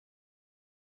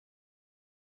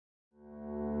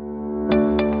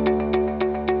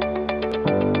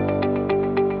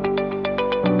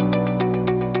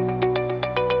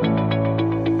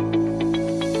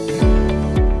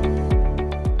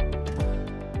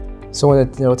So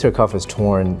when the rotator cuff is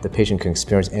torn, the patient can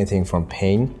experience anything from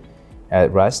pain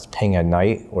at rest, pain at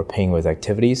night, or pain with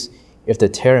activities. If the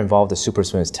tear involved the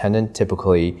supraspinatus tendon,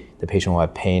 typically the patient will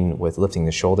have pain with lifting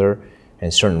the shoulder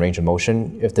and certain range of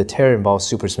motion. If the tear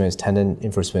involves supraspinatus tendon,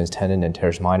 infraspinatus tendon, and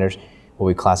teres minors, what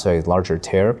we classify as larger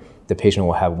tear, the patient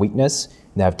will have weakness,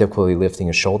 and they have difficulty lifting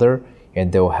a shoulder,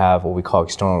 and they'll have what we call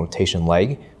external rotation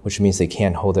leg, which means they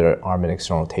can't hold their arm in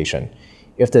external rotation.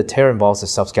 If the tear involves the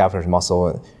subscapularis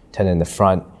muscle tendon in the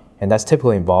front, and that's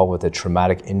typically involved with a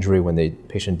traumatic injury when the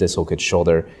patient dislocates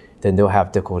shoulder, then they'll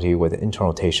have difficulty with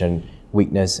internal rotation,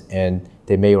 weakness, and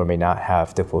they may or may not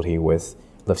have difficulty with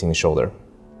lifting the shoulder.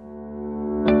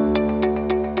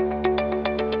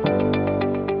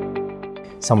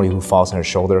 Somebody who falls on their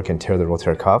shoulder can tear the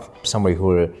rotator cuff. Somebody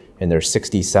who are in their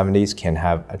 60s, 70s can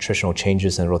have attritional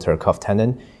changes in the rotator cuff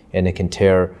tendon, and it can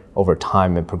tear over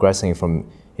time and progressing from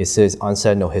its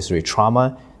onset, no history of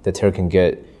trauma. The tear can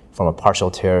get from a partial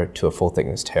tear to a full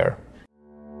thickness tear.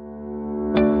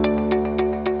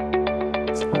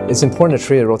 It's important to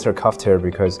treat a rotator cuff tear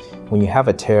because when you have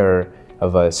a tear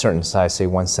of a certain size, say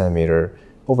 1 centimeter,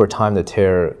 over time the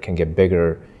tear can get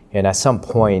bigger, and at some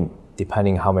point,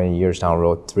 depending how many years down the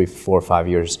road, 3, 4, 5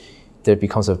 years, there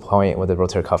becomes a point where the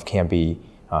rotator cuff can't be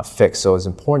fixed. So it's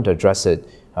important to address it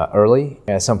early.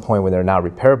 And at some point when they're not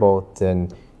repairable, then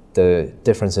the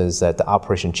difference is that the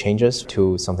operation changes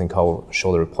to something called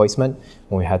shoulder replacement,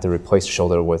 when we had to replace the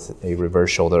shoulder with a reverse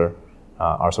shoulder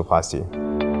arthroplasty.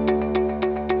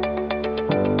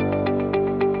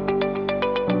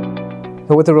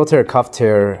 So with the rotator cuff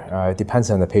tear, it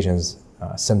depends on the patient's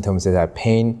symptoms. They have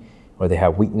pain, or they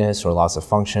have weakness or loss of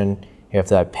function. If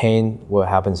they have pain, what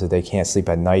happens is they can't sleep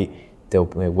at night. They'll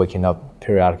be waking up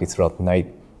periodically throughout the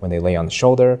night when they lay on the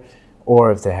shoulder.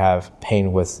 Or if they have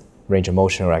pain with range of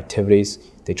motion or activities,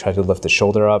 they try to lift the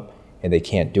shoulder up and they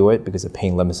can't do it because the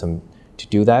pain limits them to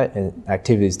do that. And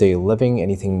activities, daily living,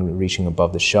 anything reaching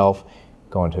above the shelf,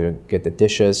 going to get the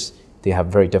dishes, they have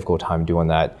a very difficult time doing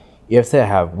that. If they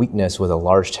have weakness with a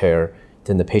large tear,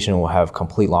 then the patient will have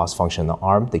complete loss of function in the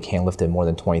arm. They can't lift it more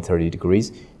than 20, 30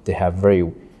 degrees. They have very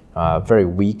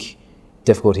weak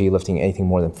difficulty lifting anything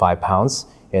more than 5 pounds,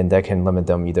 and that can limit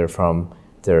them either from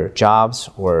their jobs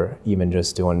or even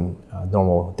just doing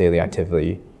normal daily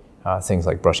activity, things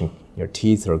like brushing your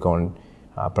teeth or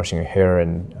brushing your hair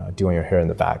and doing your hair in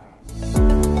the back.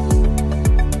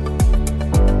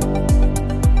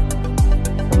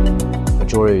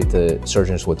 Majority of the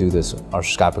surgeons will do this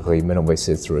arthroscopically, minimally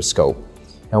invasive through a scope.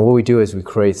 And what we do is we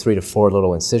create 3 to 4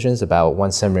 little incisions about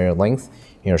 1 centimeter length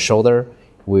in your shoulder.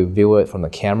 We view it from the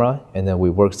camera, and then we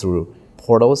work through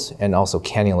portals and also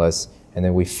cannulas, and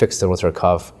then we fix the rotator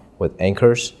cuff with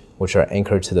anchors, which are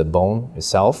anchored to the bone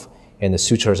itself, and the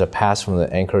sutures are passed from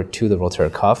the anchor to the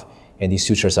rotator cuff, and these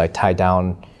sutures I tie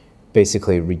down,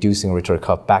 basically reducing the rotator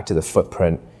cuff back to the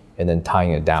footprint and then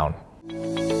tying it down.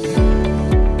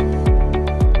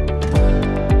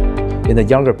 In the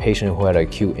younger patient who had an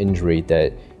acute injury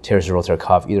that tears the rotator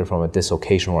cuff either from a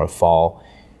dislocation or a fall,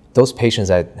 those patients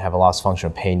that have a loss of function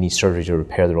or pain need surgery to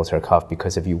repair the rotator cuff,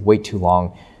 because if you wait too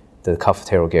long, the cuff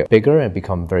tear will get bigger and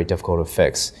become very difficult to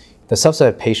fix. The subset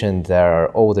of patients that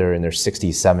are older in their 60s,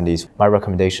 70s, my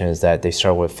recommendation is that they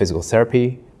start with physical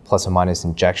therapy, plus or minus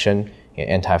injection, and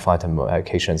anti-inflammatory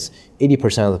medications.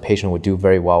 80% of the patient would do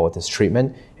very well with this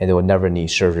treatment, and they would never need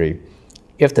surgery.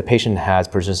 If the patient has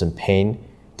persistent pain,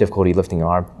 difficulty lifting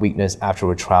arm, weakness,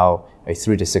 afterward trial, a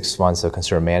 3 to 6 months of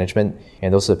conservative management,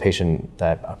 and those are the patients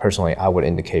that personally I would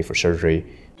indicate for surgery.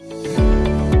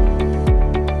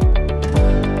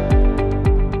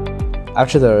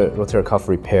 After the rotator cuff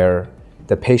repair,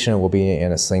 the patient will be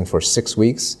in a sling for 6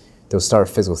 weeks. They'll start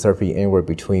physical therapy anywhere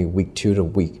between week 2 to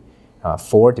week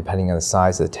 4, depending on the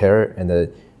size of the tear and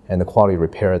the quality of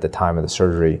repair at the time of the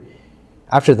surgery.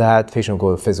 After that, the patient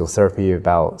will go to physical therapy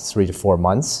about 3 to 4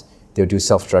 months. They'll do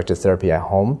self-directed therapy at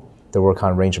home. They'll work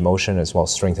on range of motion as well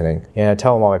as strengthening. And I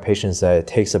tell all my patients that it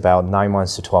takes about 9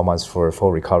 months to 12 months for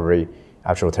full recovery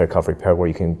after rotator cuff repair, where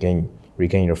you can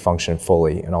regain your function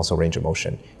fully and also range of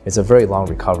motion. It's a very long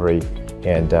recovery,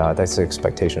 and that's the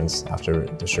expectations after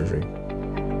the surgery.